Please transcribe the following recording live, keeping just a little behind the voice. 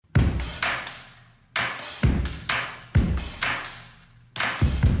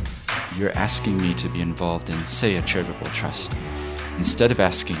you're asking me to be involved in, say, a charitable trust. Instead of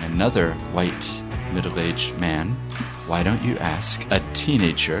asking another white, middle-aged man, why don't you ask a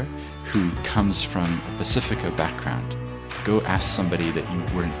teenager who comes from a Pacifica background? Go ask somebody that you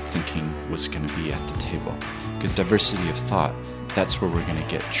weren't thinking was going to be at the table. Because diversity of thought, that's where we're going to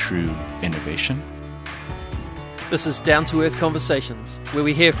get true innovation. This is Down to Earth Conversations, where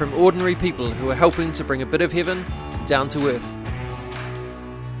we hear from ordinary people who are helping to bring a bit of heaven down to earth.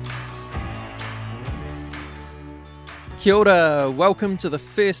 Kia ora, welcome to the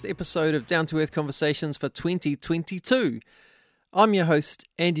first episode of Down to Earth Conversations for 2022. I'm your host,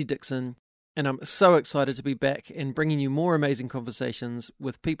 Andy Dixon, and I'm so excited to be back and bringing you more amazing conversations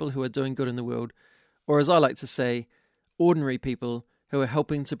with people who are doing good in the world, or as I like to say, ordinary people who are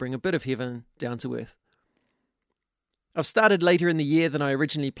helping to bring a bit of heaven down to earth. I've started later in the year than I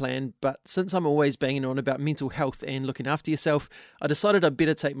originally planned, but since I'm always banging on about mental health and looking after yourself, I decided I'd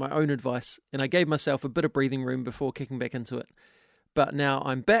better take my own advice, and I gave myself a bit of breathing room before kicking back into it. But now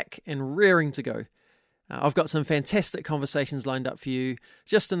I'm back and raring to go. I've got some fantastic conversations lined up for you.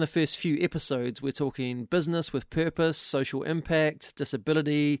 Just in the first few episodes, we're talking business with purpose, social impact,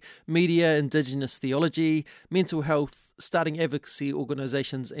 disability, media, Indigenous theology, mental health, starting advocacy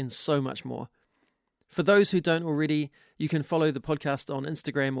organisations, and so much more. For those who don't already, you can follow the podcast on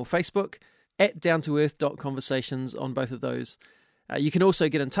Instagram or Facebook at downtoearth.conversations on both of those. You can also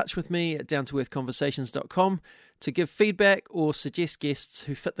get in touch with me at downtoearthconversations.com to give feedback or suggest guests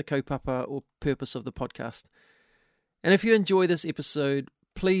who fit the kaupapa or purpose of the podcast. And if you enjoy this episode,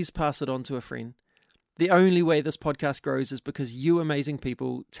 please pass it on to a friend. The only way this podcast grows is because you amazing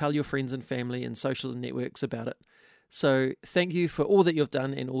people tell your friends and family and social networks about it. So thank you for all that you've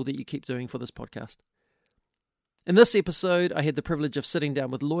done and all that you keep doing for this podcast. In this episode, I had the privilege of sitting down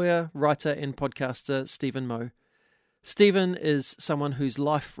with lawyer, writer and podcaster Stephen Moe. Stephen is someone whose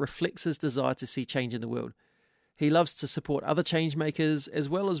life reflects his desire to see change in the world. He loves to support other change makers as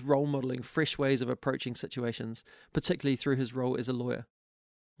well as role modelling fresh ways of approaching situations, particularly through his role as a lawyer.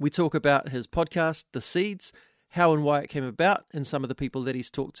 We talk about his podcast, The Seeds, how and why it came about and some of the people that he's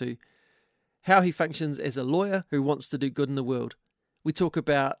talked to, how he functions as a lawyer who wants to do good in the world. We talk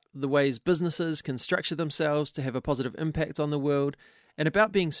about the ways businesses can structure themselves to have a positive impact on the world, and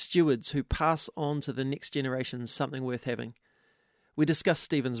about being stewards who pass on to the next generation something worth having. We discuss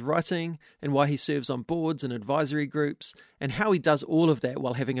Stephen's writing and why he serves on boards and advisory groups, and how he does all of that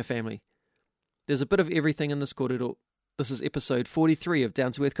while having a family. There's a bit of everything in this kōrero. This is episode 43 of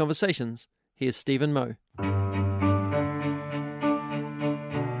Down to Earth Conversations. Here's Stephen Moe.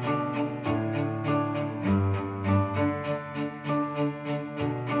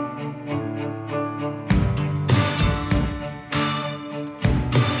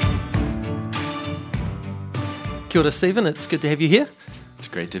 Kia ora, Stephen. It's good to have you here. It's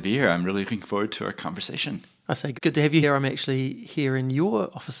great to be here. I'm really looking forward to our conversation. I say good to have you here. I'm actually here in your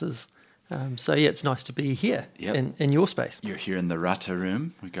offices. So yeah, it's nice to be here in your space. You're here in the Rata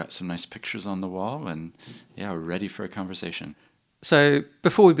room. We've got some nice pictures on the wall, and yeah, we're ready for a conversation. So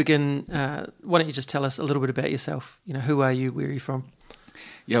before we begin, why don't you just tell us a little bit about yourself? You know, who are you? Where are you from?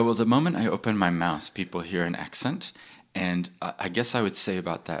 Yeah, well, the moment I open my mouth, people hear an accent. And I guess I would say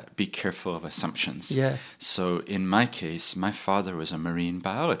about that, be careful of assumptions. Yeah. So in my case, my father was a marine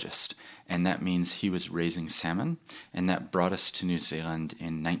biologist, and that means he was raising salmon, and that brought us to New Zealand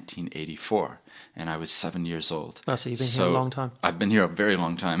in 1984, and I was 7 years old. Oh, so you've been here a long time. I've been here a very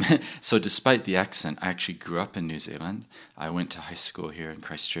long time. So despite the accent, I actually grew up in New Zealand. I went to high school here in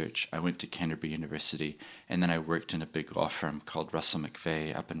Christchurch. I went to Canterbury University, and then I worked in a big law firm called Russell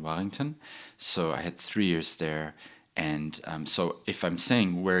McVeigh up in Wellington. So I had 3 years there. And so if I'm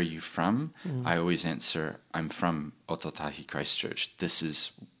saying, where are you from? I always answer, I'm from Ototahi Christchurch. This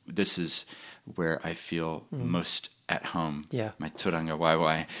is where I feel most at home. Yeah. My Turanga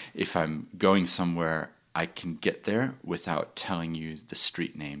Waiwai. If I'm going somewhere, I can get there without telling you the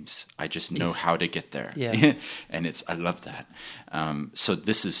street names. I just know how to get there. Yeah. And I love that. So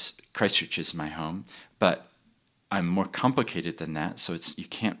Christchurch is my home, but I'm more complicated than that, so you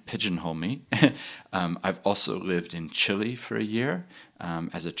can't pigeonhole me. I've also lived in Chile for a year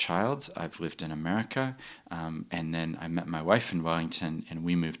as a child. I've lived in America, and then I met my wife in Wellington, and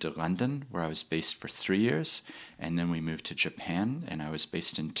we moved to London, where I was based for 3 years, and then we moved to Japan, and I was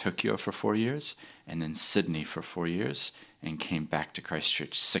based in Tokyo for 4 years, and then Sydney for 4 years, and came back to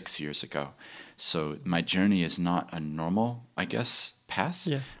Christchurch 6 years ago. So my journey is not a normal, I guess, path.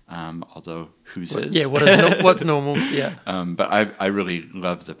 Yeah. Although whose is? Yeah, what's normal? Yeah. But I really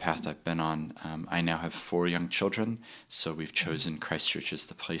love the path I've been on. I now have 4 young children, so we've chosen Christchurch as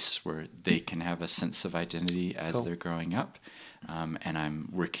the place where they can have a sense of identity as they're growing up. And I'm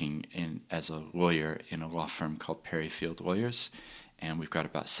working as a lawyer in a law firm called Perryfield Lawyers, and we've got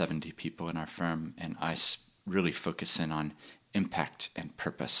about 70 people in our firm, and I really focus in on impact and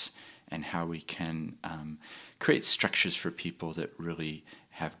purpose and how we can create structures for people that really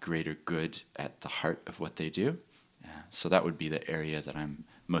have greater good at the heart of what they do. So that would be the area that I'm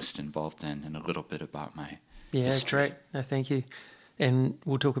most involved in, and a little bit about my history. Great. No, thank you. And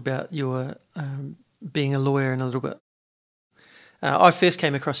we'll talk about your being a lawyer in a little bit. I first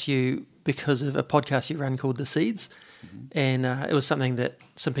came across you because of a podcast you run called The Seeds, and it was something that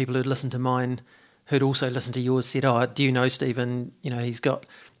some people who'd listened to mine, who'd also listened to yours, said, "Oh, do you know Stephen? You know, he's got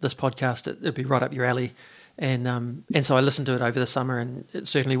this podcast. It'd be right up your alley." And so I listened to it over the summer, and it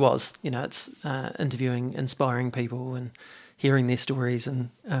certainly was. You know, it's interviewing inspiring people and hearing their stories, and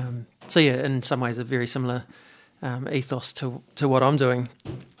so yeah, in some ways a very similar ethos to what I'm doing.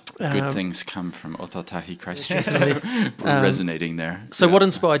 Good things come from Otautahi Christchurch. We're resonating there. So what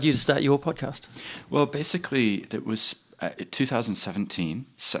inspired you to start your podcast? Well, basically, it was 2017,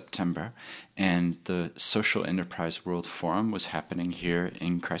 September, and the Social Enterprise World Forum was happening here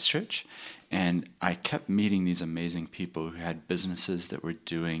in Christchurch. And I kept meeting these amazing people who had businesses that were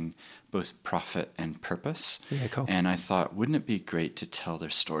doing both profit and purpose. Yeah, cool. And I thought, wouldn't it be great to tell their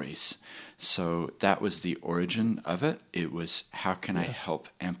stories? So that was the origin of it. It was, how can I help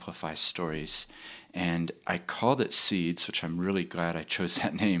amplify stories? And I called it Seeds, which I'm really glad I chose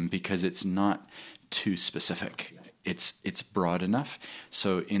that name because it's not too specific. It's broad enough.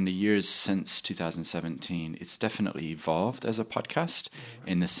 So in the years since 2017, it's definitely evolved as a podcast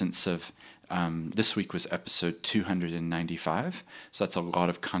in the sense of this week was episode 295, so that's a lot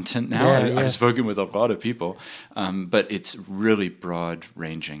of content now. I've spoken with a lot of people, but it's really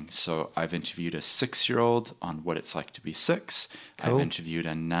broad-ranging. So I've interviewed a 6-year-old on what it's like to be 6. Cool. I've interviewed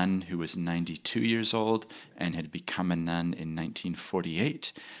a nun who was 92 years old and had become a nun in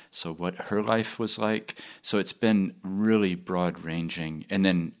 1948, so what her life was like. So it's been really broad-ranging. And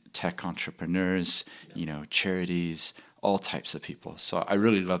then tech entrepreneurs, charities, all types of people. So I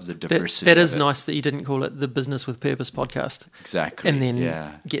really love the diversity. That is nice that you didn't call it the Business with Purpose podcast. Exactly. And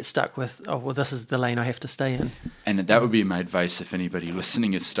then get stuck with, this is the lane I have to stay in. And that would be my advice if anybody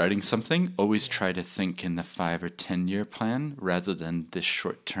listening is starting something. Always try to think in the 5 or 10 year plan rather than this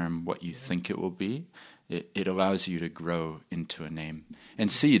short term what you think it will be. It allows you to grow into a name.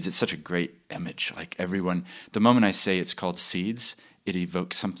 And Seeds, it's such a great image. Like everyone, the moment I say it's called Seeds, it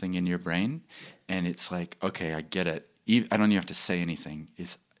evokes something in your brain. And it's like, okay, I get it. I don't even have to say anything.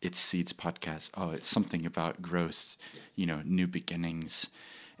 It's Seeds podcast. Oh, it's something about growth, new beginnings.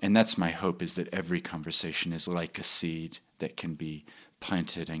 And that's my hope, is that every conversation is like a seed that can be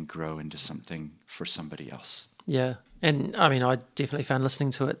planted and grow into something for somebody else. Yeah. And I mean, I definitely found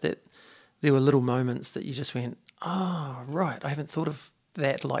listening to it that there were little moments that you just went, oh, right, I haven't thought of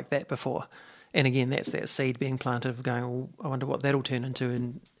that like that before. And again, that's that seed being planted of going, well, I wonder what that'll turn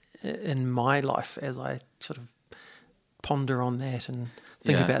into in my life as I sort of ponder on that and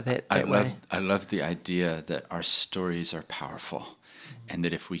think about that way. I love the idea that our stories are powerful, and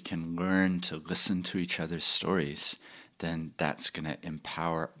that if we can learn to listen to each other's stories, then that's going to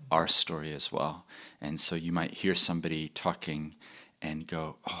empower our story as well. And so you might hear somebody talking and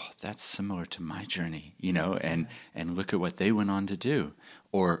go, oh, that's similar to my journey, and look at what they went on to do.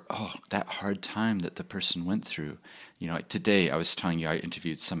 Or, oh, that hard time that the person went through. Like today I was telling you I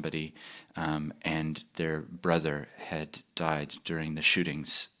interviewed somebody and their brother had died during the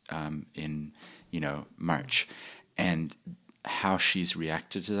shootings in, March. And how she's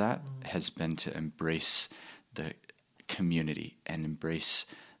reacted to that has been to embrace the community and embrace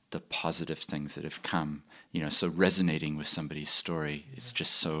the positive things that have come. So resonating with somebody's story is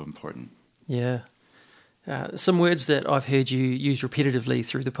just so important. Yeah. Some words that I've heard you use repetitively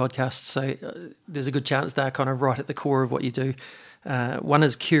through the podcast, so there's a good chance they're kind of right at the core of what you do. One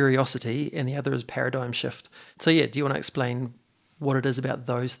is curiosity and the other is paradigm shift. So do you want to explain what it is about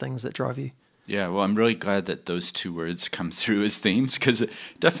those things that drive you? Yeah, well, I'm really glad that those 2 words come through as themes, because it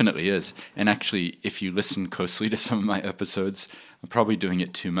definitely is. And actually, if you listen closely to some of my episodes, I'm probably doing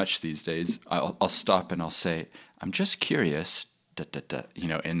it too much these days. I'll stop and I'll say, I'm just curious,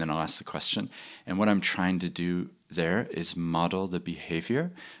 and then I'll ask the question. And what I'm trying to do there is model the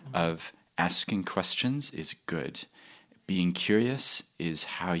behavior of asking questions is good. Being curious is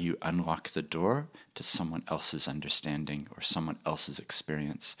how you unlock the door to someone else's understanding or someone else's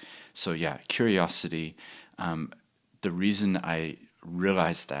experience. So curiosity. The reason I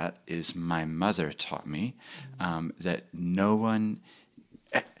realized that is my mother taught me that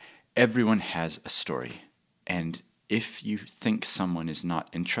everyone has a story. And if you think someone is not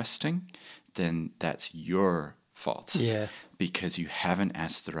interesting, then that's your fault. Yeah. Because you haven't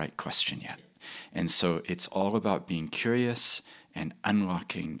asked the right question yet. And so it's all about being curious and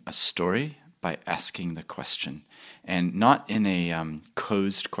unlocking a story by asking the question. And not in a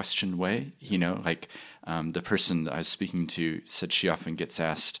closed question way, like the person that I was speaking to said she often gets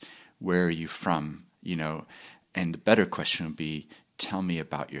asked, where are you from? And the better question would be, tell me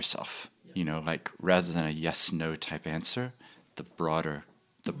about yourself. Like rather than a yes, no type answer, the broader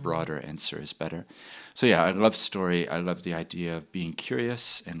answer is better. So yeah, I love story. I love the idea of being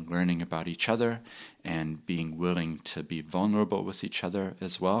curious and learning about each other and being willing to be vulnerable with each other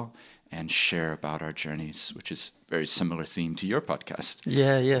as well and share about our journeys, which is a very similar theme to your podcast.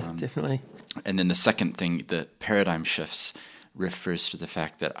 Yeah, definitely. And then the second thing, the paradigm shifts, refers to the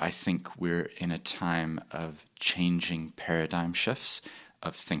fact that I think we're in a time of changing paradigm shifts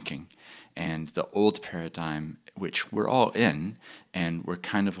of thinking. And the old paradigm, which we're all in, and we're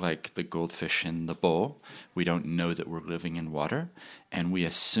kind of like the goldfish in the bowl. We don't know that we're living in water, and we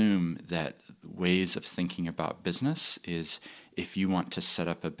assume that ways of thinking about business is if you want to set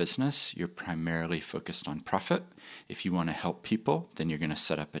up a business, you're primarily focused on profit. If you want to help people, then you're going to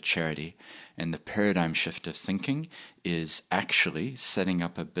set up a charity. And the paradigm shift of thinking is actually setting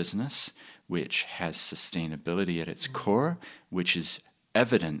up a business which has sustainability at its core, which is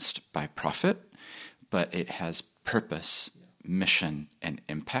evidenced by profit, but it has purpose, mission, and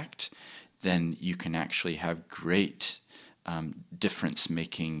impact, then you can actually have great difference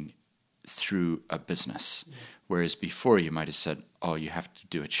making through a business. Yeah. Whereas before you might have said, oh, you have to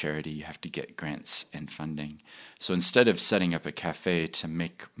do a charity, you have to get grants and funding. So instead of setting up a cafe to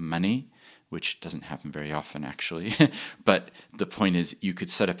make money, which doesn't happen very often actually, but the point is you could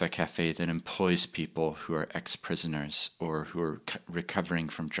set up a cafe that employs people who are ex-prisoners or who are recovering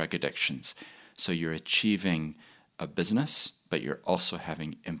from drug addictions. So you're achieving a business, but you're also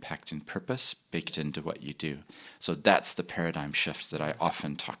having impact and purpose baked into what you do. So that's the paradigm shift that I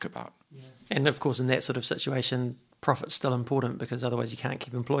often talk about. Yeah. And of course, in that sort of situation, profit's still important because otherwise you can't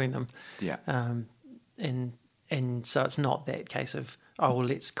keep employing them. Yeah. And so it's not that case of, oh, well,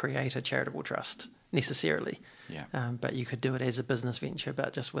 let's create a charitable trust necessarily. Yeah. But you could do it as a business venture,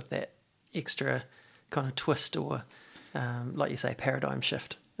 but just with that extra kind of twist or, like you say, paradigm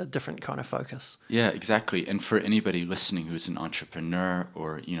shift, a different kind of focus. Yeah, exactly. And for anybody listening who's an entrepreneur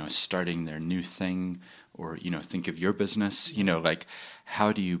or, starting their new thing or, think of your business, like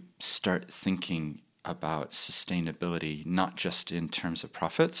how do you start thinking about sustainability, not just in terms of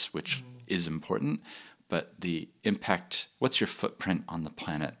profits, which is important, but the impact, what's your footprint on the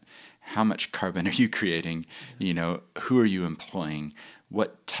planet? How much carbon are you creating? Who are you employing?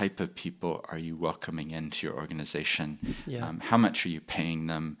 What type of people are you welcoming into your organization? Yeah. How much are you paying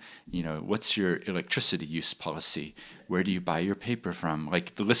them? What's your electricity use policy? Where do you buy your paper from?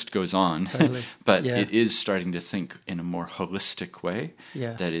 Like the list goes on. Totally. But it is starting to think in a more holistic way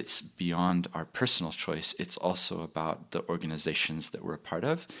that it's beyond our personal choice. It's also about the organizations that we're a part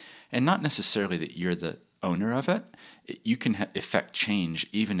of. And not necessarily that you're the owner of it. You can effect change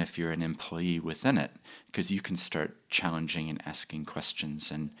even if you're an employee within it, because you can start challenging and asking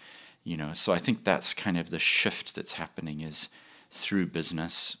questions. And, so I think that's kind of the shift that's happening is through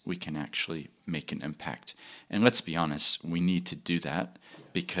business, we can actually make an impact. And let's be honest, we need to do that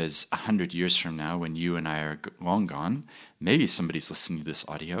because 100 years from now, when you and I are long gone, maybe somebody's listening to this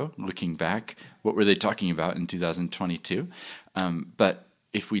audio, looking back, what were they talking about in 2022? But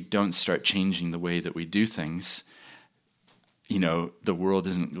if we don't start changing the way that we do things, the world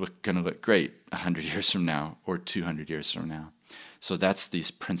isn't going to look great 100 years from now or 200 years from now. So that's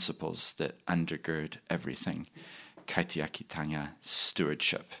these principles that undergird everything. Kaitiakitanga,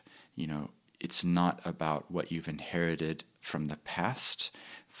 stewardship. It's not about what you've inherited from the past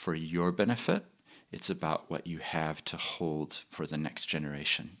for your benefit. It's about what you have to hold for the next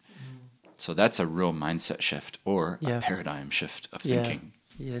generation. So that's a real mindset shift or a paradigm shift of thinking.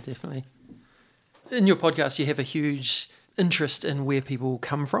 Yeah, definitely. In your podcast, you have a huge interest in where people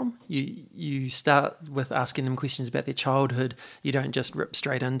come from. You start with asking them questions about their childhood. You don't just rip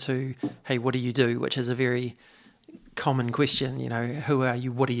straight into, hey, what do you do? Which is a very common question, who are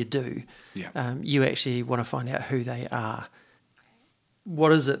you? What do you do? Yeah. You actually want to find out who they are.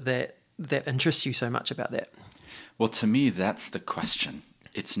 What is it that interests you so much about that? Well, to me, that's the question.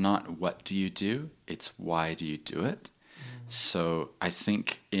 It's not what do you do, it's why do you do it? So I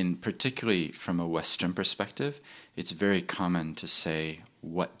think particularly from a Western perspective, it's very common to say,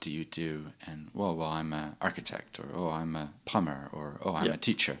 what do you do? And, well, I'm an architect, or, oh, I'm a plumber, or, oh, I'm a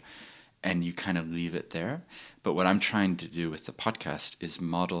teacher. And you kind of leave it there. But what I'm trying to do with the podcast is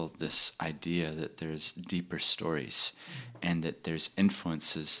model this idea that there's deeper stories and that there's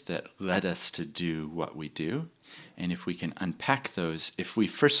influences that led us to do what we do. And if we can unpack those, if we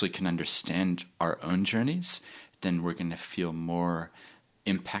firstly can understand our own journeys, then we're going to feel more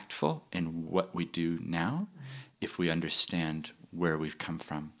impactful in what we do now if we understand where we've come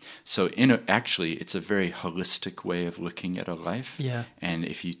from. So actually, it's a very holistic way of looking at a life. Yeah. And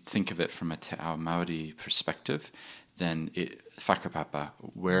if you think of it from a Te Ao Māori perspective, then whakapapa,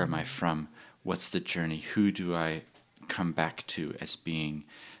 where am I from? What's the journey? Who do I come back to as being,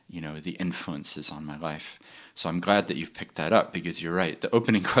 the influences on my life? So I'm glad that you've picked that up, because you're right. The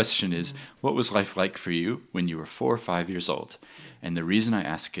opening question is, what was life like for you when you were 4 or 5 years old? And the reason I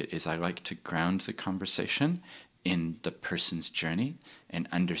ask it is I like to ground the conversation in the person's journey and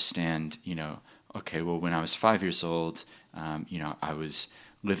understand, okay, well, when I was 5 years old, I was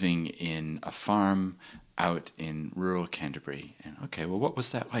living in a farm out in rural Canterbury. And okay, well, what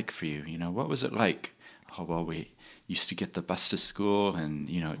was that like for you? What was it like? Oh, well, we used to get the bus to school, and,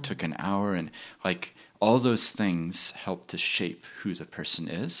 it took an hour, and like all those things help to shape who the person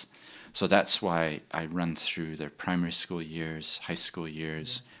is. So that's why I run through their primary school years, high school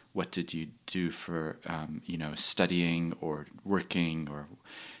years. What did you do for, studying or working?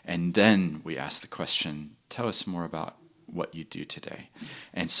 And then we ask the question, tell us more about what you do today.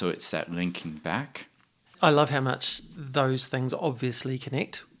 And so it's that linking back. I love how much those things obviously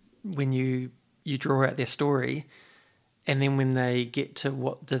connect when you draw out their story. And then when they get to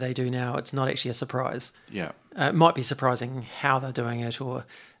what do they do now, it's not actually a surprise. Yeah. It might be surprising how they're doing it, or,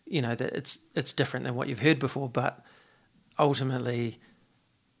 that it's different than what you've heard before. But ultimately,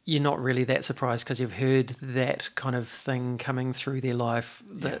 you're not really that surprised because you've heard that kind of thing coming through their life,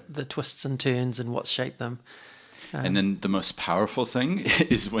 the twists and turns and what's shaped them. And then the most powerful thing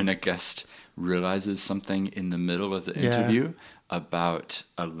is when a guest realizes something in the middle of the interview about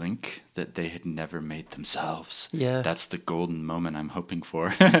a link that they had never made themselves. Yeah. That's the golden moment I'm hoping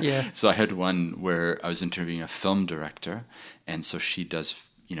for. Yeah. So I had one where I was interviewing a film director, and so she does,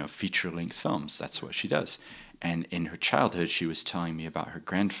 feature-length films. That's what she does. And in her childhood, she was telling me about her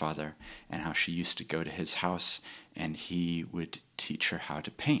grandfather and how she used to go to his house and he would teach her how to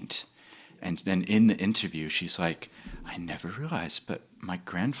paint. And then in the interview, she's like, I never realized, but my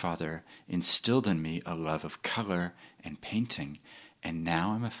grandfather instilled in me a love of color and painting. And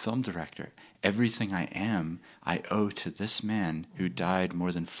now I'm a film director. Everything I am, I owe to this man who died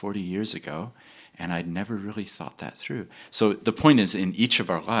more than 40 years ago. And I'd never really thought that through. So the point is, in each of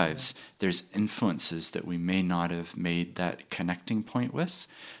our lives, there's influences that we may not have made that connecting point with.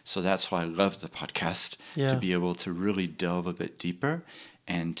 So that's why I love the podcast, to be able to really delve a bit deeper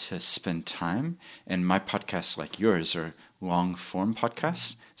and to spend time. And my podcasts, like yours, are long-form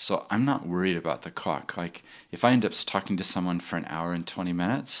podcasts. So I'm not worried about the clock. Like, if I end up talking to someone for an hour and 20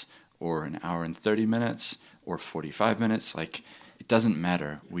 minutes, or an hour and 30 minutes, or 45 minutes, like, it doesn't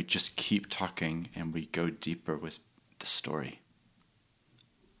matter. We just keep talking and we go deeper with the story.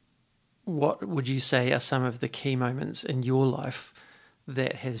 What would you say are some of the key moments in your life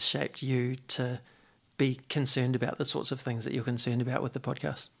that has shaped you to be concerned about the sorts of things that you're concerned about with the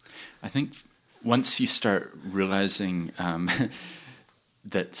podcast? I think once you start realizing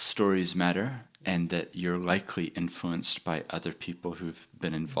that stories matter and that you're likely influenced by other people who've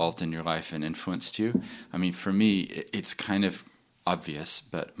been involved in your life and influenced you. I mean, for me, it's kind of obvious,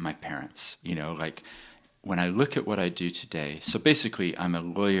 but my parents, like when I look at what I do today, so basically I'm a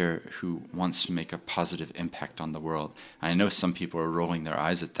lawyer who wants to make a positive impact on the world. I know some people are rolling their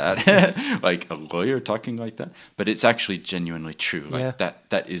eyes at that, like a lawyer talking like that, but it's actually genuinely true. Like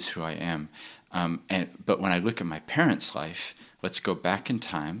that is who I am. But when I look at my parents' life, let's go back in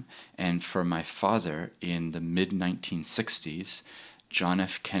time. And for my father in the mid-1960s, John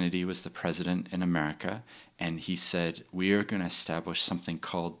F. Kennedy was the president in America, and he said, we are going to establish something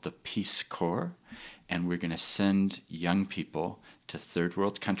called the Peace Corps, and we're going to send young people to third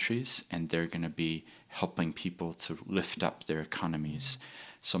world countries, and they're going to be helping people to lift up their economies.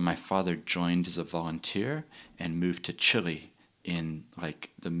 So my father joined as a volunteer and moved to Chile in like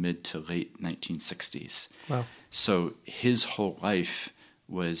the mid to late 1960s. Wow. So his whole life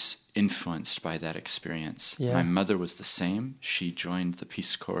was influenced by that experience. Yeah. My mother was the same. She joined the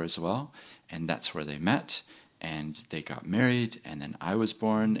Peace Corps as well, and that's where they met, and they got married, and then I was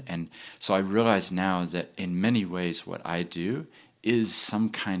born. And so I realize now that in many ways what I do is some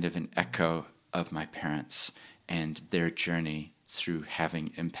kind of an echo of my parents and their journey through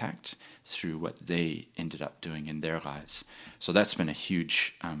having impact through what they ended up doing in their lives. So that's been a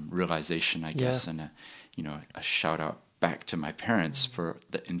huge realization, I guess, and a shout out back to my parents for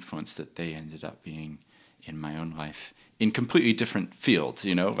the influence that they ended up being in my own life in completely different fields,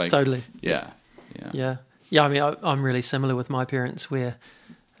 Totally. Yeah. I mean, I'm really similar with my parents, where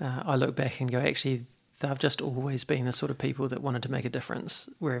I look back and go, actually, they've just always been the sort of people that wanted to make a difference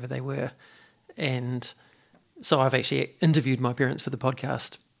wherever they were. And so I've actually interviewed my parents for the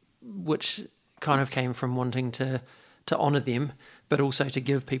podcast, which kind of came from wanting to honour them, but also to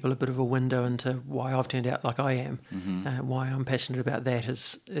give people a bit of a window into why I've turned out like I am. Why I'm passionate about that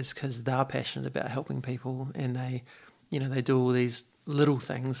is because they're passionate about helping people, and they do all these little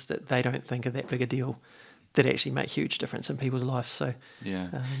things that they don't think are that big a deal that actually make huge difference in people's lives. So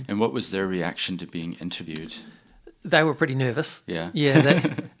and what was their reaction to being interviewed? They were pretty nervous. I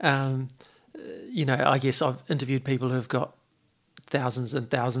guess I've interviewed people who've got thousands and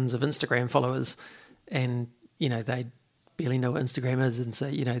thousands of Instagram followers, and they barely know what Instagram is, and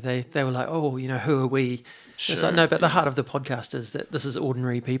so they were like, oh, who are we? Sure, it's like, no, but the heart of the podcast is that this is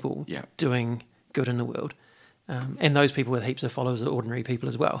ordinary people doing good in the world. And those people with heaps of followers are ordinary people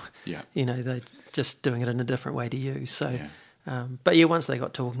as well. They're just doing it in a different way to you. So, but once they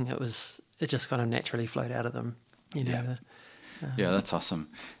got talking, it just kind of naturally flowed out of them. That's awesome.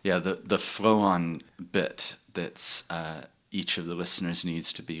 The flow-on bit that's each of the listeners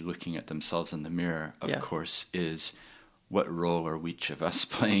needs to be looking at themselves in the mirror, of course, is what role are each of us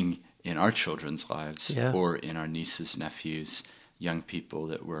playing in our children's lives or in our nieces, nephews, young people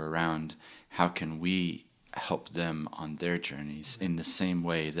that we're around. How can we help them on their journeys in the same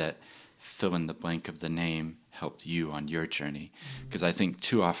way that fill in the blank of the name helped you on your journey? Because I think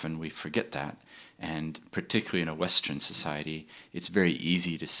too often we forget that, and particularly in a Western society, it's very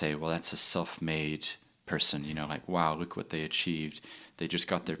easy to say, well, that's a self-made person, like, wow, look what they achieved. They just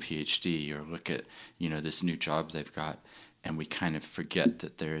got their PhD, or look at, this new job they've got. And we kind of forget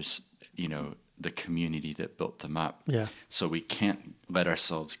that there's, the community that built them up. So we can't let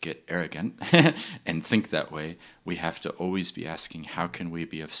ourselves get arrogant and think that way. We have to always be asking, how can we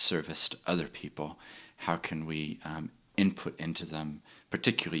be of service to other people? How can we input into them,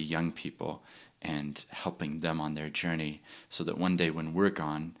 particularly young people, and helping them on their journey, so that one day when we're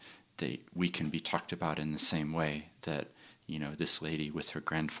gone, we can be talked about in the same way that, this lady with her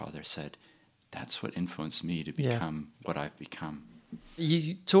grandfather said, that's what influenced me to become what I've become.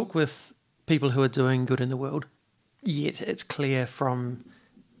 You talk with people who are doing good in the world, yet it's clear from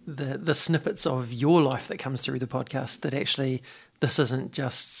the snippets of your life that comes through the podcast that actually this isn't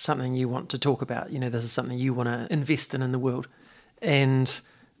just something you want to talk about. This is something you want to invest in the world. And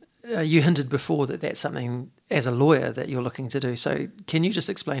you hinted before that that's something as a lawyer that you're looking to do. So can you just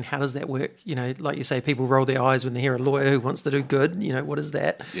explain, how does that work? Like you say, people roll their eyes when they hear a lawyer who wants to do good. What is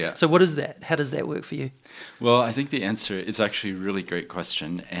that? So what is that? How does that work for you? Well, I think the answer is actually a really great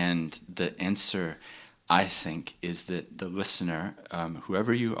question. And the answer, I think, is that the listener,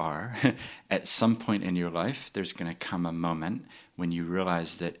 whoever you are, at some point in your life, there's going to come a moment when you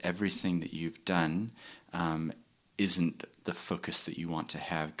realize that everything that you've done isn't the focus that you want to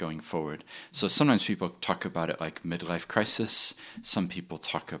have going forward. So sometimes people talk about it like midlife crisis. Some people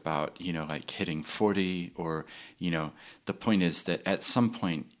talk about, like hitting 40, or, the point is that at some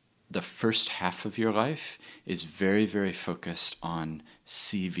point, the first half of your life is very, very focused on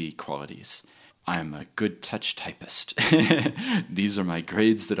CV qualities. I'm a good touch typist. These are my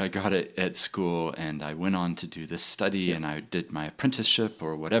grades that I got at school, and I went on to do this study, and I did my apprenticeship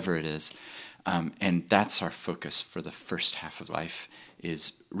or whatever it is. And that's our focus for the first half of life,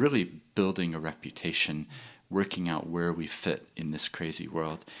 is really building a reputation, working out where we fit in this crazy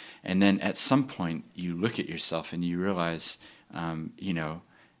world. And then at some point you look at yourself and you realize,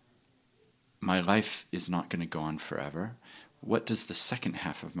 my life is not going to go on forever. What does the second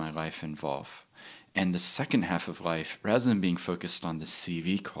half of my life involve? And the second half of life, rather than being focused on the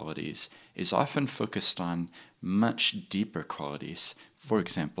CV qualities, is often focused on much deeper qualities. For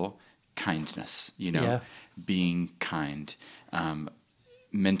example, kindness, being kind,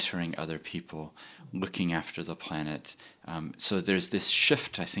 mentoring other people, looking after the planet. So there's this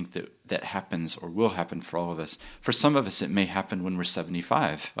shift, I think, that happens or will happen for all of us. For some of us, it may happen when we're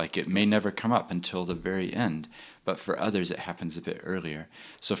 75. Like, it may never come up until the very end. But for others, it happens a bit earlier.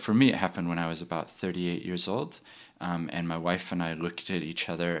 So for me, it happened when I was about 38 years old. And my wife and I looked at each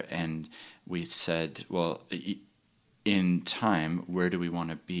other and we said, well, in time, where do we want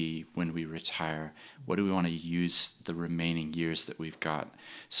to be when we retire? What do we want to use the remaining years that we've got?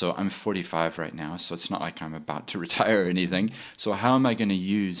 So I'm 45 right now, so it's not like I'm about to retire or anything. So how am I going to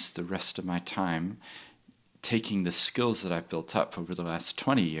use the rest of my time taking the skills that I've built up over the last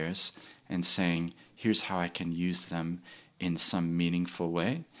 20 years and saying, here's how I can use them in some meaningful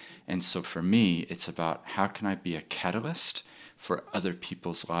way. And so for me, it's about how can I be a catalyst for other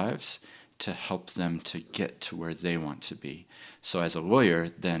people's lives to help them to get to where they want to be. So as a lawyer,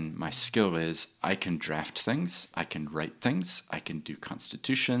 then my skill is I can draft things, I can write things, I can do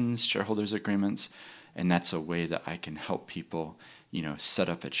constitutions, shareholders agreements, and that's a way that I can help people, set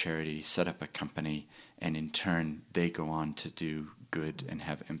up a charity, set up a company, and in turn, they go on to do good and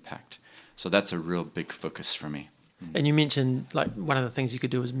have impact. So that's a real big focus for me. And you mentioned like one of the things you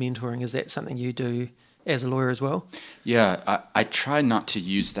could do is mentoring. Is that something you do as a lawyer as well? Yeah, I try not to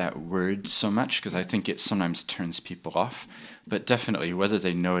use that word so much because I think it sometimes turns people off. But definitely, whether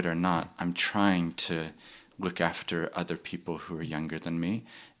they know it or not, I'm trying to look after other people who are younger than me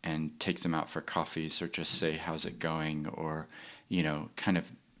and take them out for coffees or just say, how's it going? Or, kind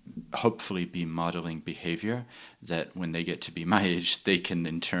of hopefully be modeling behavior that when they get to be my age, they can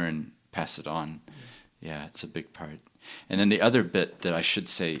in turn pass it on. Yeah, it's a big part. And then the other bit that I should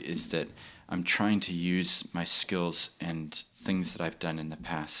say is that I'm trying to use my skills and things that I've done in the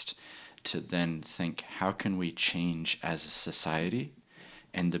past to then think, how can we change as a society?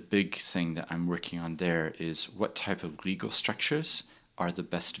 And the big thing that I'm working on there is what type of legal structures are the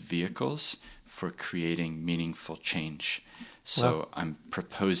best vehicles for creating meaningful change. So Wow. I'm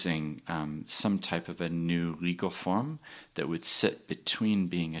proposing some type of a new legal form that would sit between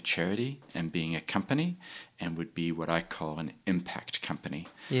being a charity and being a company and would be what I call an impact company.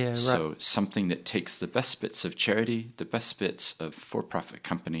 Yeah, right. So something that takes the best bits of charity, the best bits of for-profit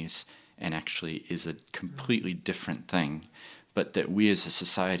companies, and actually is a completely different thing, but that we as a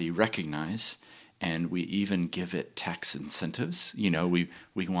society recognize, and we even give it tax incentives.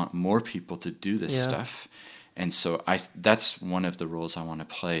 We want more people to do this stuff. And so that's one of the roles I want to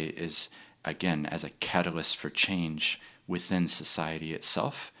play is, again, as a catalyst for change within society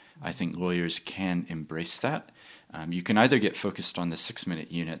itself. I think lawyers can embrace that. You can either get focused on the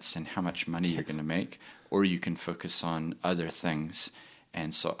 6-minute units and how much money you're going to make, or you can focus on other things.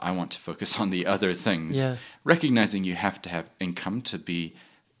 And so I want to focus on the other things, recognizing you have to have income to be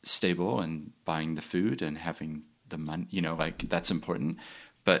stable and buying the food and having the money, that's important.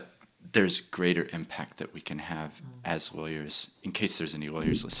 But there's greater impact that we can have as lawyers, in case there's any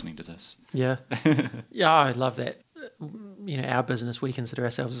lawyers listening to this. Yeah. Yeah, I love that. Our business, we consider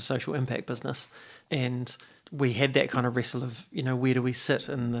ourselves a social impact business. And we had that kind of wrestle of, where do we sit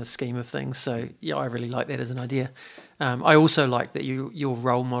in the scheme of things? So, yeah, I really like that as an idea. I also like that you're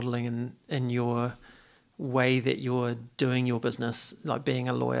role modeling in your way that you're doing your business, like being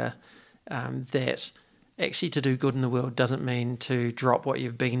a lawyer, that actually to do good in the world doesn't mean to drop what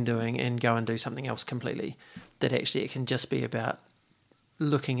you've been doing and go and do something else completely. That actually it can just be about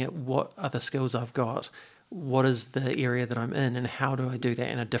looking at what other skills I've got, what is the area that I'm in, and how do I do that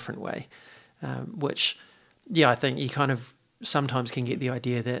in a different way? Which, I think you kind of sometimes can get the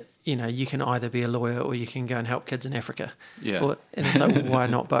idea that, you can either be a lawyer or you can go and help kids in Africa. Yeah. And it's like, why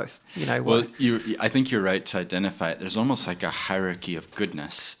not both? Well, I think you're right to identify it. There's almost like a hierarchy of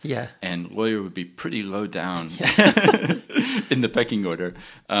goodness. Yeah. And lawyer would be pretty low down in the pecking order.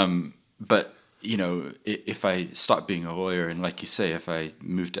 But, if I stop being a lawyer and, like you say, if I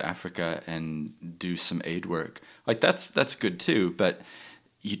move to Africa and do some aid work, that's good too. But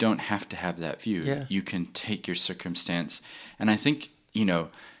you don't have to have that view. Yeah. You can take your circumstance. And I think,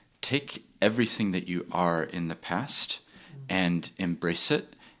 take everything that you are in the past and embrace it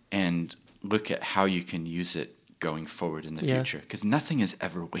and look at how you can use it going forward in the future. Because nothing is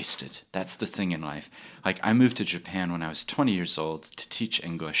ever wasted. That's the thing in life. Like, I moved to Japan when I was 20 years old to teach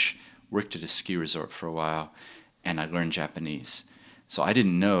English, worked at a ski resort for a while, and I learned Japanese. So I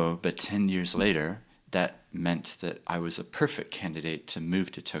didn't know, but 10 years later, that meant that I was a perfect candidate to move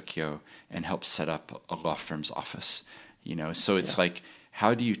to Tokyo and help set up a law firm's office. So it's like,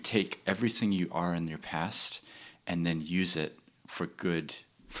 how do you take everything you are in your past and then use it for good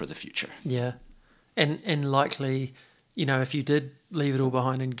for the future? Yeah. And likely, if you did leave it all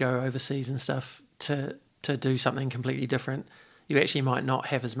behind and go overseas and stuff to do something completely different, you actually might not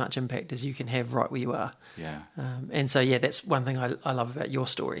have as much impact as you can have right where you are. Yeah. And so, that's one thing I love about your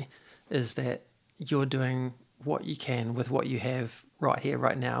story is that you're doing what you can with what you have right here,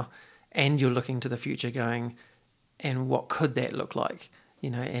 right now, and you're looking to the future going, and what could that look like?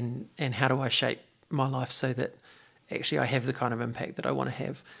 And how do I shape my life so that actually I have the kind of impact that I want to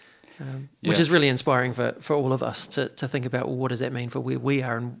have, which is really inspiring for all of us to think about, well, what does that mean for where we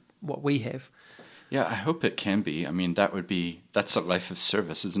are and what we have? Yeah, I hope it can be. I mean, that's a life of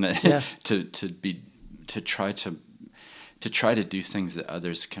service, isn't it? Yeah. to try to to try to do things that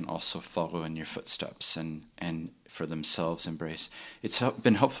others can also follow in your footsteps and for themselves embrace. It's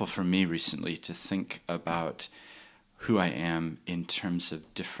been helpful for me recently to think about who I am in terms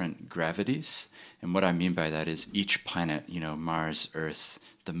of different gravities. And what I mean by that is each planet, Mars, Earth,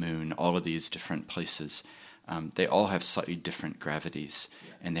 the moon, all of these different places, they all have slightly different gravities,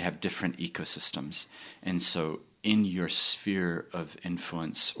 and they have different ecosystems. And so in your sphere of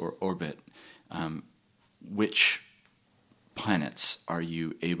influence or orbit, which planets are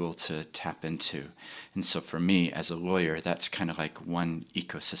you able to tap into? And so for me, as a lawyer, that's kind of like one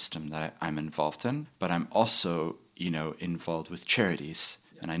ecosystem that I'm involved in, but I'm also involved with charities,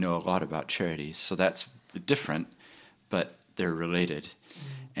 and I know a lot about charities, so that's different, but they're related.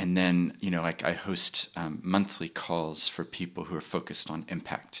 And then, I host monthly calls for people who are focused on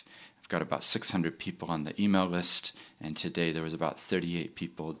impact. I've got about 600 people on the email list, and today there was about 38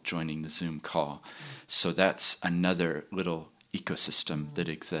 people joining the Zoom call. So that's another little ecosystem that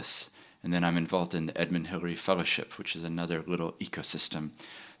exists. And then I'm involved in the Edmund Hillary Fellowship, which is another little ecosystem.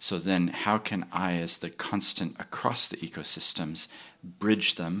 So then how can I, as the constant across the ecosystems,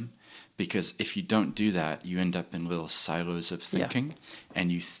 bridge them? Because if you don't do that, you end up in little silos of thinking,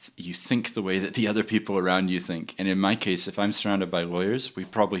 and you think the way that the other people around you think. And in my case, if I'm surrounded by lawyers, we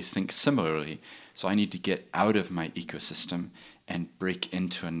probably think similarly. So I need to get out of my ecosystem and break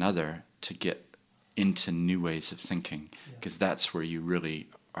into another to get into new ways of thinking, because that's where you really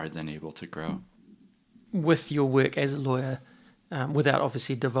are then able to grow. With your work as a lawyer, without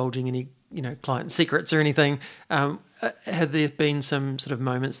obviously divulging any client secrets or anything, have there been some sort of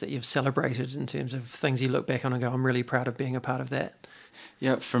moments that you've celebrated in terms of things you look back on and go, I'm really proud of being a part of that?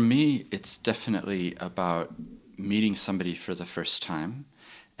 Yeah, for me, it's definitely about meeting somebody for the first time.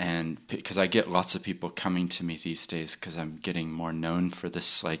 And because I get lots of people coming to me these days because I'm getting more known for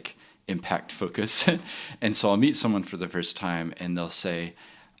this impact focus. And so I'll meet someone for the first time and they'll say,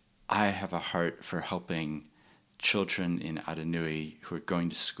 I have a heart for helping children in Aranui who are going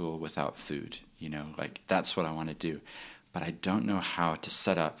to school without food. That's what I want to do. But I don't know how to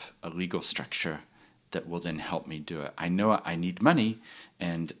set up a legal structure that will then help me do it. I know I need money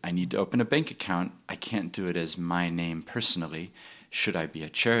and I need to open a bank account. I can't do it as my name personally. Should I be a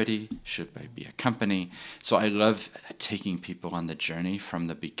charity? Should I be a company? So I love taking people on the journey from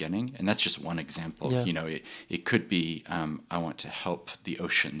the beginning. And that's just one example. Yeah. It could be I want to help the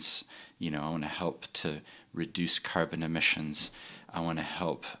oceans. I want to help to reduce carbon emissions. I want to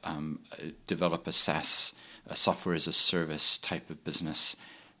help develop a SaaS, a software as a service type of business,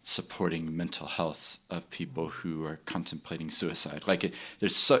 supporting mental health of people who are contemplating suicide.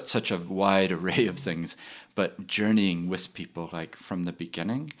 There's such a wide array of things, but journeying with people from the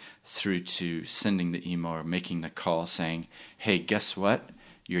beginning through to sending the email or making the call saying, hey, guess what?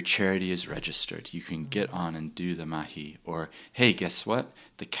 Your charity is registered. You can get on and do the mahi. Or, hey, guess what?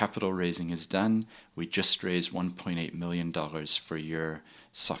 The capital raising is done. We just raised $1.8 million for your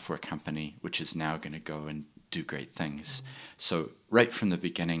software company, which is now going to go and do great things. So right from the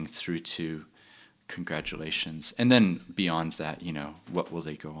beginning through to congratulations. And then beyond that, what will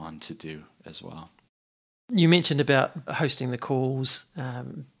they go on to do as well? You mentioned about hosting the calls,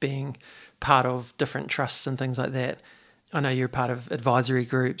 being part of different trusts and things like that. I know you're part of advisory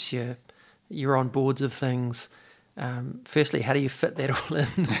groups, you're on boards of things. Firstly, how do you fit that all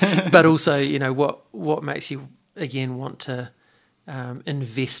in? But also, what makes you, again, want to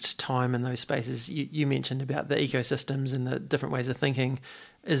invest time in those spaces? You mentioned about the ecosystems and the different ways of thinking.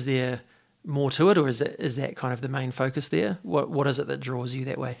 Is there more to it, or is that kind of the main focus there? What is it that draws you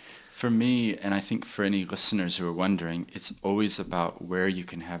that way? For me, and I think for any listeners who are wondering, it's always about where you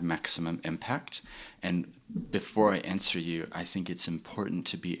can have maximum impact. And before I answer you, I think it's important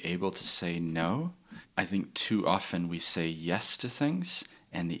to be able to say no. I think too often we say yes to things,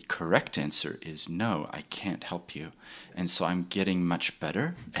 and the correct answer is no, I can't help you. And so I'm getting much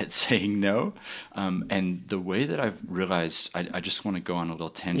better at saying no. And the way that I've realized, I just want to go on a little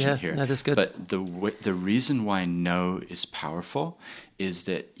tangent here. No, that's good. But the reason why no is powerful is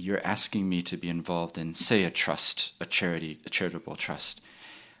that you're asking me to be involved in, say, a trust, a charity, a charitable trust.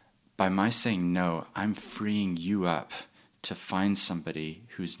 By my saying no, I'm freeing you up to find somebody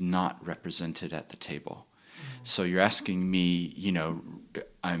who's not represented at the table. So you're asking me,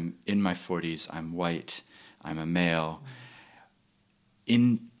 I'm in my 40s, I'm white, I'm a male.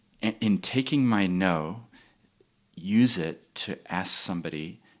 In taking my no, use it to ask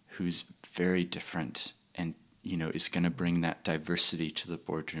somebody who's very different and, is going to bring that diversity to the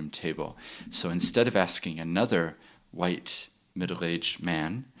boardroom table. So instead of asking another white middle-aged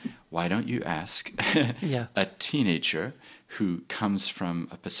man, why don't you ask a teenager who comes from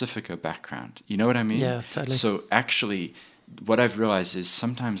a Pacifica background? You know what I mean? Yeah, totally. So actually what I've realized is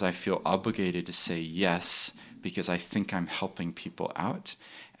sometimes I feel obligated to say yes because I think I'm helping people out.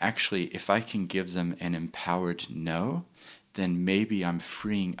 Actually, if I can give them an empowered no, then maybe I'm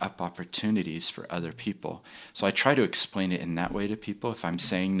freeing up opportunities for other people. So I try to explain it in that way to people. If I'm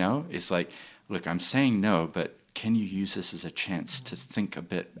saying no, it's like, look, I'm saying no, but can you use this as a chance to think a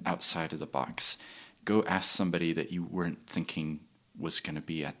bit outside of the box? Go ask somebody that you weren't thinking was going to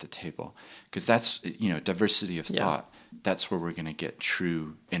be at the table. Because that's, diversity of thought. That's where we're going to get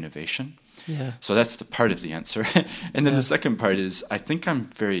true innovation. Yeah. So that's the part of the answer. And then the second part is, I think I'm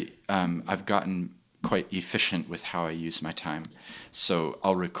I've gotten quite efficient with how I use my time. So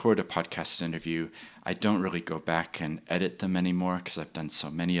I'll record a podcast interview. I don't really go back and edit them anymore because I've done so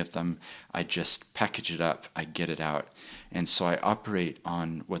many of them. I just package it up, I get it out. And so I operate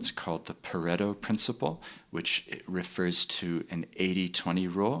on what's called the Pareto principle, which refers to an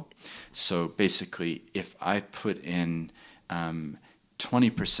 80-20 rule. So basically, if I put in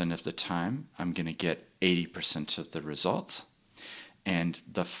 20% of the time, I'm going to get 80% of the results. And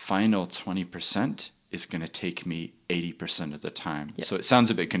the final 20% is going to take me 80% of the time. Yep. So it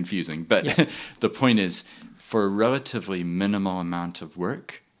sounds a bit confusing, but the point is, for a relatively minimal amount of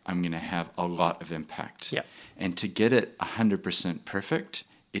work, I'm going to have a lot of impact. Yep. And to get it 100% perfect,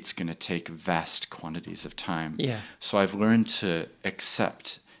 it's going to take vast quantities of time. Yeah. So I've learned to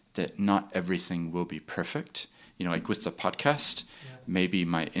accept that not everything will be perfect. Like with the podcast, maybe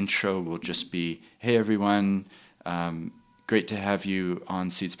my intro will just be, hey, everyone, great to have you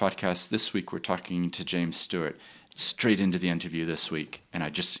on Seeds Podcast. This week we're talking to James Stewart. Straight into the interview this week. And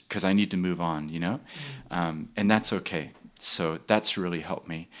because I need to move on, and that's okay. So that's really helped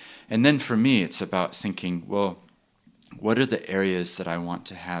me. And then for me, it's about thinking, well, what are the areas that I want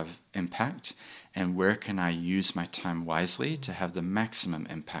to have impact? And where can I use my time wisely to have the maximum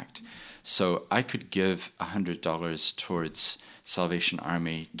impact? So I could give $100 towards Salvation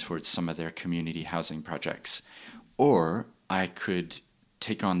Army, towards some of their community housing projects. Or I could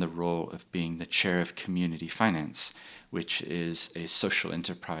take on the role of being the chair of Community Finance, which is a social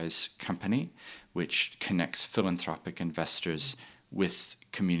enterprise company which connects philanthropic investors with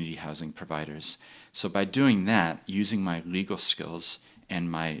community housing providers. So by doing that, using my legal skills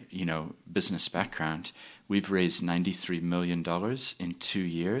and my business background, we've raised $93 million in 2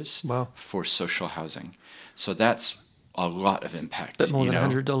 years for social housing. So that's a lot of impact. Bit more than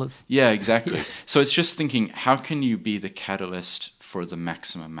 $100. Yeah, exactly. So it's just thinking, how can you be the catalyst for the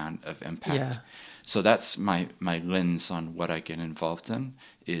maximum amount of impact? Yeah. So that's my lens on what I get involved in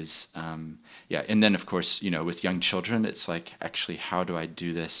is, and then of course, with young children, it's like, actually, how do I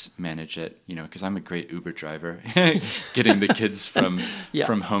do this, manage it, because I'm a great Uber driver, getting the kids from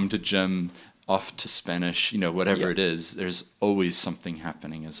home to gym, off to Spanish, whatever it is, there's always something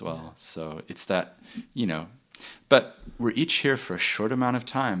happening as well. Yeah. So it's that, but we're each here for a short amount of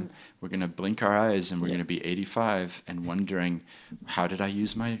time. We're going to blink our eyes and we're going to be 85 and wondering, how did I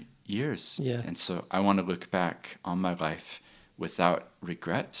use my years? Yeah. And so I want to look back on my life without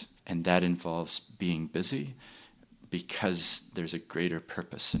regret, and that involves being busy because there's a greater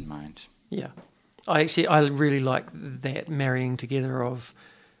purpose in mind. Yeah. I really like that marrying together of,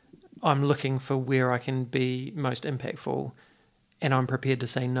 I'm looking for where I can be most impactful, and I'm prepared to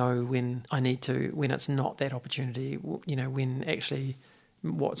say no when I need to, when it's not that opportunity, when actually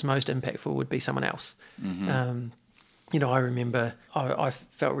what's most impactful would be someone else. Mm-hmm. I remember I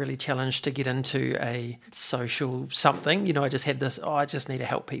felt really challenged to get into a social something. I just had this, I just need to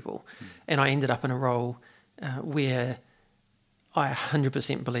help people. Mm. And I ended up in a role where I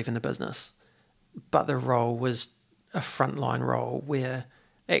 100% believe in the business, but the role was a frontline role where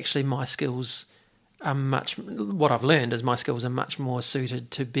actually my skills are what I've learned is my skills are much more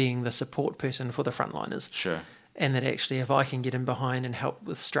suited to being the support person for the frontliners. Sure. And that actually if I can get in behind and help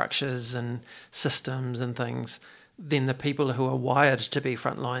with structures and systems and things, then the people who are wired to be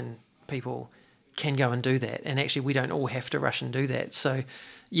frontline people can go and do that. And actually we don't all have to rush and do that. So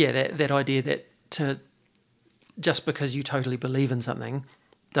that idea that just because you totally believe in something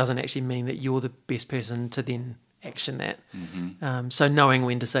doesn't actually mean that you're the best person to then action that. Mm-hmm. So knowing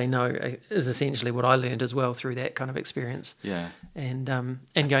when to say no is essentially what I learned as well through that kind of experience. Yeah. And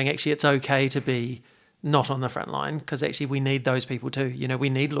going, actually, it's okay to be not on the front line because actually we need those people too. We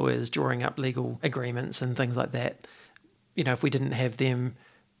need lawyers drawing up legal agreements and things like that. If we didn't have them,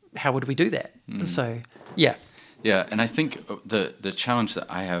 how would we do that? Mm. So, yeah. Yeah, and I think the challenge that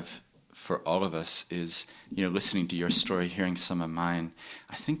I have for all of us is, listening to your story, hearing some of mine,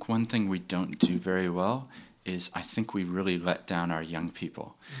 I think one thing we don't do very well is I think we really let down our young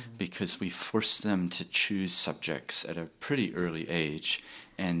people because we force them to choose subjects at a pretty early age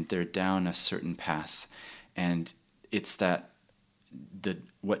and they're down a certain path. And it's that the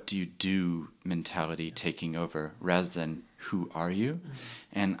what do you do mentality taking over rather than who are you?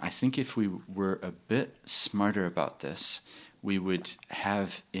 And I think if we were a bit smarter about this, we would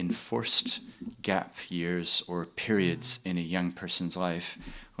have enforced gap years or periods in a young person's life.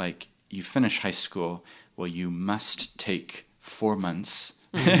 Like, you finish high school, well, you must take 4 months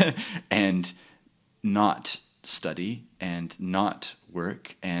and not study and not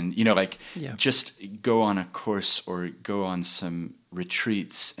work and, just go on a course or go on some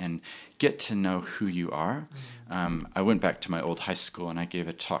retreats and get to know who you are. I went back to my old high school and I gave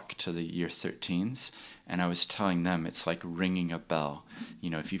a talk to the year 13s, and I was telling them it's like ringing a bell.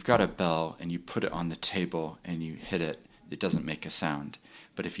 If you've got a bell and you put it on the table and you hit it, it doesn't make a sound.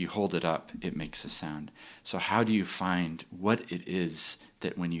 But if you hold it up, it makes a sound. So how do you find what it is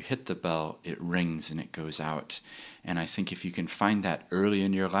that when you hit the bell, it rings and it goes out? And I think if you can find that early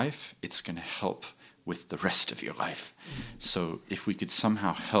in your life, it's going to help with the rest of your life. So if we could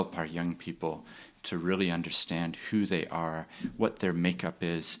somehow help our young people to really understand who they are, what their makeup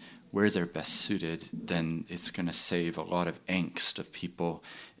is, where they're best suited, then it's going to save a lot of angst of people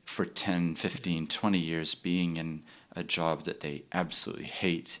for 10, 15, 20 years being in a job that they absolutely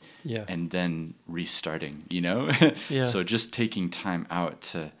hate and then restarting, So just taking time out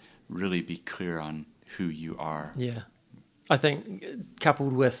to really be clear on who you are. Yeah. I think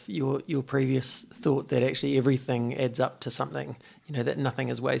coupled with your previous thought that actually everything adds up to something, that nothing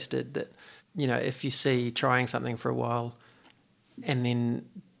is wasted, that, if you see trying something for a while and then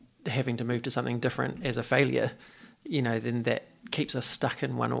having to move to something different as a failure, then that keeps us stuck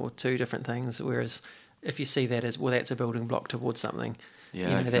in one or two different things. Whereas if you see that as, well, that's a building block towards something,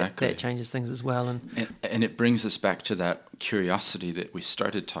 exactly. that changes things as well. And it brings us back to that curiosity that we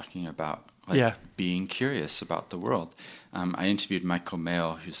started talking about, being curious about the world. I interviewed Michael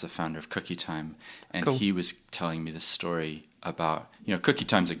Mail, who's the founder of Cookie Time, and he was telling me the story about, Cookie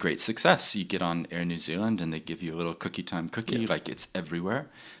Time's a great success. You get on Air New Zealand and they give you a little Cookie Time cookie, like it's everywhere.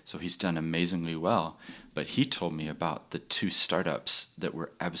 So he's done amazingly well. But he told me about the 2 startups that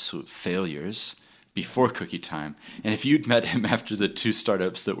were absolute failures before Cookie Time. And if you'd met him after the 2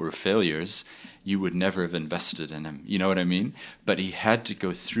 startups that were failures, you would never have invested in him. You know what I mean? But he had to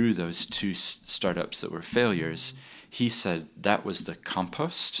go through those 2 startups that were failures. He said that was the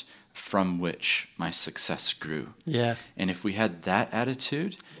compost from which my success grew. Yeah. And if we had that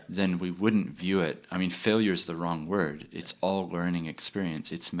attitude, then we wouldn't view it. I mean, failure is the wrong word. It's all learning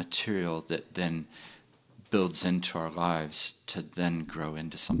experience. It's material that then builds into our lives to then grow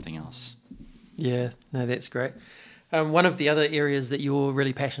into something else. Yeah, no, that's great. One of the other areas that you're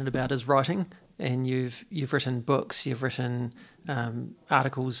really passionate about is writing, and you've written books, you've written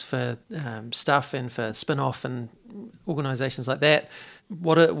articles for Stuff and for Spin-Off and organisations like that.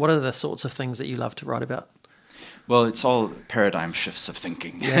 What are the sorts of things that you love to write about? Well, it's all paradigm shifts of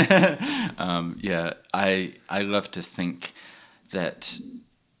thinking. Yeah. I love to think that,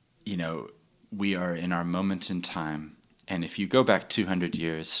 we are in our moment in time. And if you go back 200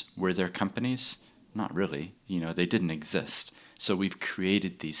 years, were there companies? Not really. They didn't exist. So we've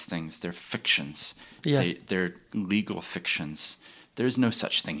created these things. They're fictions. Yeah. They're legal fictions. There's no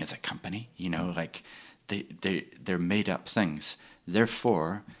such thing as a company. They're made up things.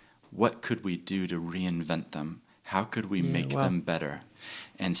 Therefore, what could we do to reinvent them? How could we make them better?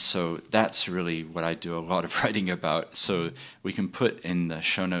 And so that's really what I do a lot of writing about. So we can put in the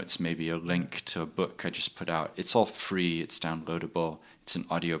show notes maybe a link to a book I just put out. It's all free. It's downloadable. It's an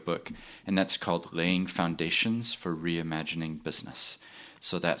audiobook. And that's called Laying Foundations for Reimagining Business.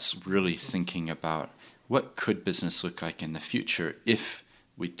 So that's really thinking about what could business look like in the future if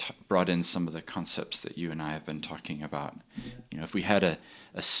we brought in some of the concepts that you and I have been talking about. If we had a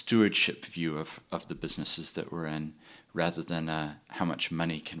stewardship view of the businesses that we're in, rather than how much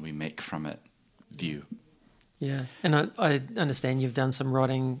money can we make from it view. Yeah, and I understand you've done some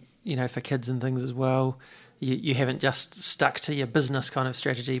writing, for kids and things as well. You haven't just stuck to your business kind of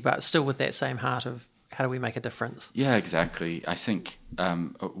strategy, but still with that same heart of how do we make a difference? Yeah, exactly. I think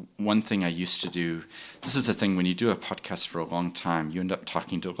one thing I used to do, this is the thing, when you do a podcast for a long time, you end up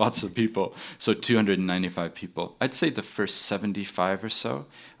talking to lots of people. So 295 people. I'd say the first 75 or so,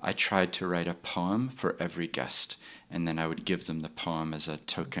 I tried to write a poem for every guest. And then I would give them the poem as a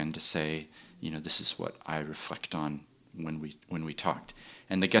token to say, this is what I reflect on when we talked.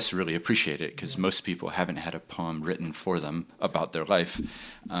 And the guests really appreciate it because most people haven't had a poem written for them about their life.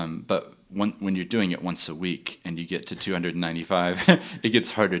 But when you're doing it once a week and you get to 295, it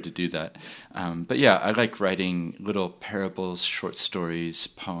gets harder to do that. But yeah, I like writing little parables, short stories,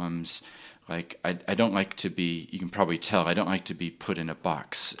 poems, Like, I don't like to be, you can probably tell, I don't like to be put in a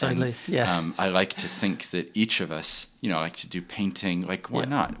box. Totally, yeah. I like to think that each of us, I like to do painting, like, why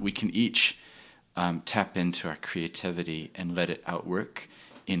not? We can each tap into our creativity and let it outwork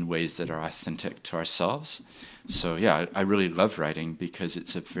in ways that are authentic to ourselves. So, yeah, I really love writing because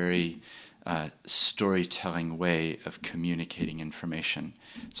it's a very storytelling way of communicating information.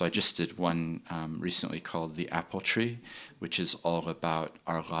 So I just did one recently called The Apple Tree, which is all about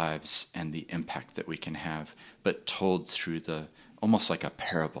our lives and the impact that we can have, but told through almost like a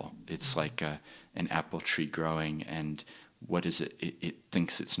parable. It's like an apple tree growing, and what is it? It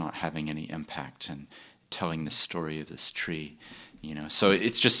thinks it's not having any impact, and telling the story of this tree, So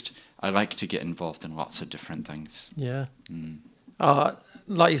it's just, I like to get involved in lots of different things. Yeah.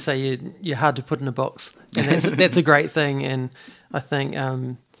 Like you say, you're hard to put in a box, and that's a great thing. And I think,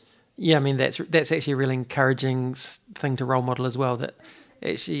 that's actually a really encouraging thing to role model as well. That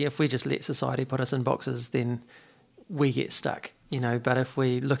actually, if we just let society put us in boxes, then we get stuck. But if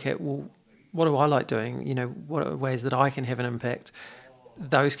we look at, well, what do I like doing? What are ways that I can have an impact?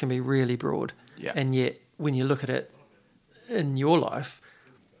 Those can be really broad. Yeah. And yet, when you look at it in your life,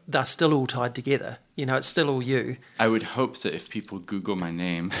 they're still all tied together. It's still all you. I would hope that if people Google my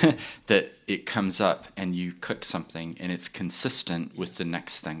name, that it comes up and you click something and it's consistent with the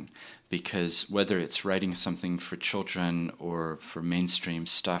next thing. Because whether it's writing something for children or for mainstream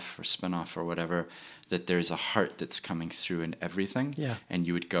stuff or spin-off or whatever, that there's a heart that's coming through in everything. Yeah. And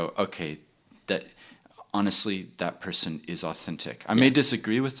you would go, okay, honestly, that person is authentic. I may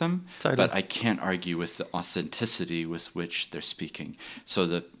disagree with them, totally. but I can't argue with the authenticity with which they're speaking. So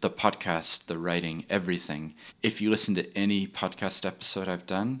the podcast, the writing, everything, if you listen to any podcast episode I've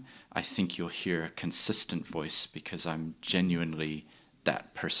done, I think you'll hear a consistent voice because I'm genuinely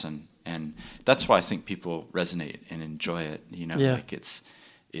that person. And that's why I think people resonate and enjoy it. Like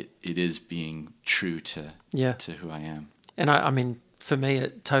it is being true to who I am. And I mean, for me,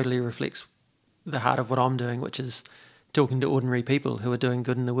 it totally reflects the heart of what I'm doing, which is talking to ordinary people who are doing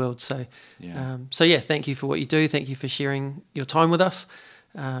good in the world. So, thank you for what you do. Thank you for sharing your time with us.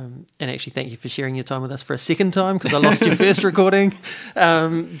 And actually, thank you for sharing your time with us for a second time because I lost your first recording.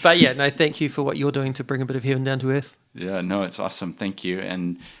 Thank you for what you're doing to bring a bit of heaven down to earth. Yeah, no, it's awesome. Thank you.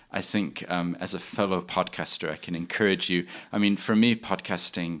 And I think as a fellow podcaster, I can encourage you. I mean, for me,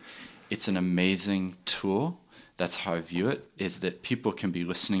 podcasting, it's an amazing tool. That's how I view it, is that people can be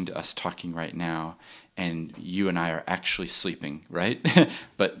listening to us talking right now, and you and I are actually sleeping, right?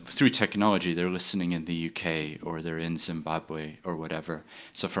 But through technology, they're listening in the UK or they're in Zimbabwe or whatever.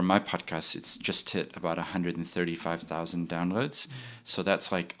 So for my podcast, it's just hit about 135,000 downloads. So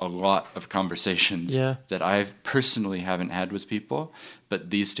that's like a lot of conversations that I personally haven't had with people. But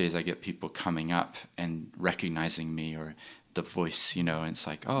these days I get people coming up and recognizing me or the voice, and it's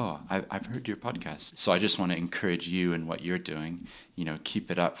like, oh, I've heard your podcast. So I just want to encourage you in what you're doing, keep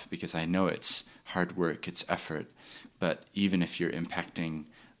it up because I know it's hard work, it's effort. But even if you're impacting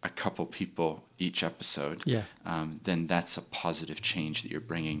a couple people each episode, then that's a positive change that you're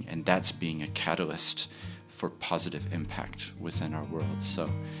bringing. And that's being a catalyst for positive impact within our world. So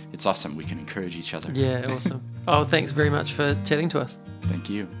it's awesome. We can encourage each other. Yeah, awesome. Oh, thanks very much for chatting to us. Thank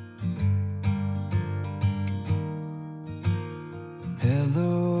you.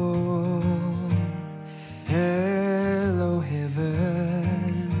 Hello, hello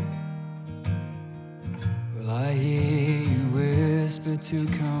heaven. Will I hear you whisper to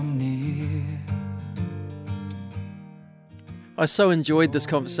come near? I so enjoyed this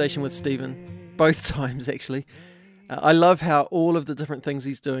conversation with Stephen, both times actually. I love how all of the different things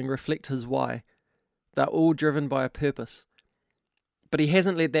he's doing reflect his why. They're all driven by a purpose. But he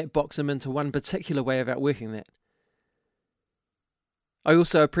hasn't let that box him into one particular way of outworking that. I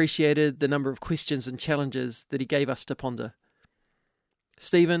also appreciated the number of questions and challenges that he gave us to ponder.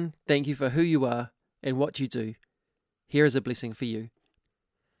 Stephen, thank you for who you are and what you do. Here is a blessing for you.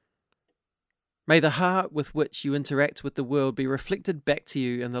 May the heart with which you interact with the world be reflected back to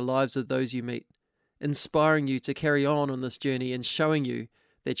you in the lives of those you meet, inspiring you to carry on this journey and showing you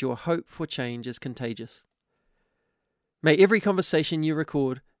that your hope for change is contagious. May every conversation you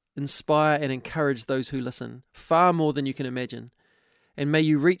record inspire and encourage those who listen, far more than you can imagine. And may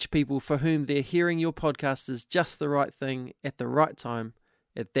you reach people for whom their hearing your podcast is just the right thing at the right time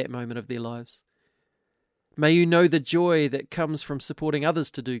at that moment of their lives. May you know the joy that comes from supporting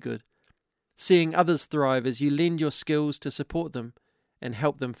others to do good, seeing others thrive as you lend your skills to support them and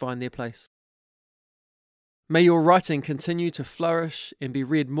help them find their place. May your writing continue to flourish and be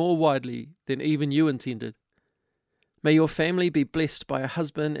read more widely than even you intended. May your family be blessed by a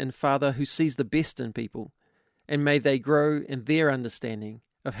husband and father who sees the best in people, and may they grow in their understanding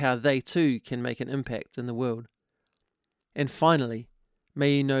of how they too can make an impact in the world. And finally,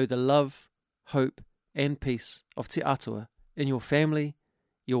 may you know the love, hope and peace of Te Atua in your family,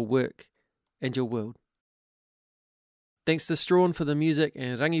 your work and your world. Thanks to Strawn for the music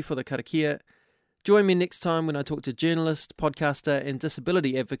and Rangi for the karakia. Join me next time when I talk to journalist, podcaster and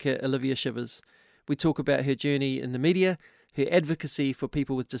disability advocate Olivia Shivers. We talk about her journey in the media, her advocacy for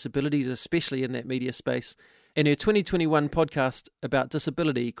people with disabilities, especially in that media space, and her 2021 podcast about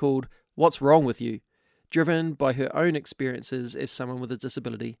disability called What's Wrong With You?, driven by her own experiences as someone with a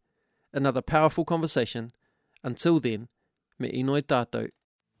disability. Another powerful conversation. Until then, me inoi tātou.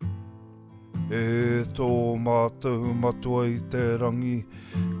 E tō mātou matua I te rangi,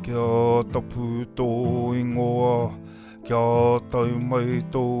 kia tapu tō ingoa, kia tau mai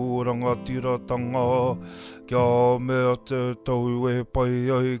tō rangatiratanga, kia mea te tau e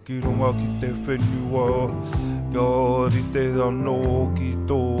pai ai ki runga ki te whenua, kia rite anō ki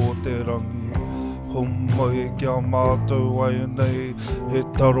tō te rangi. Homai kia mātou ai nei, he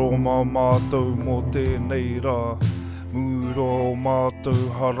taro mā mātou mō tēnei rā. Mura o mātou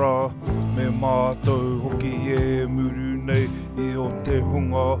hara, me mātou hoki e muru nei I o te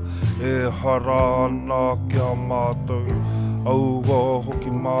hunga, e hara ana kia mātou. Aua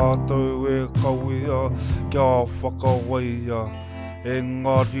hoki mātou e kawea, kia whakawaia.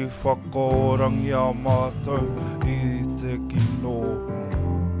 Engari whakaorangi a mātou I te kino.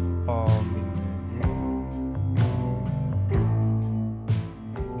 Amen.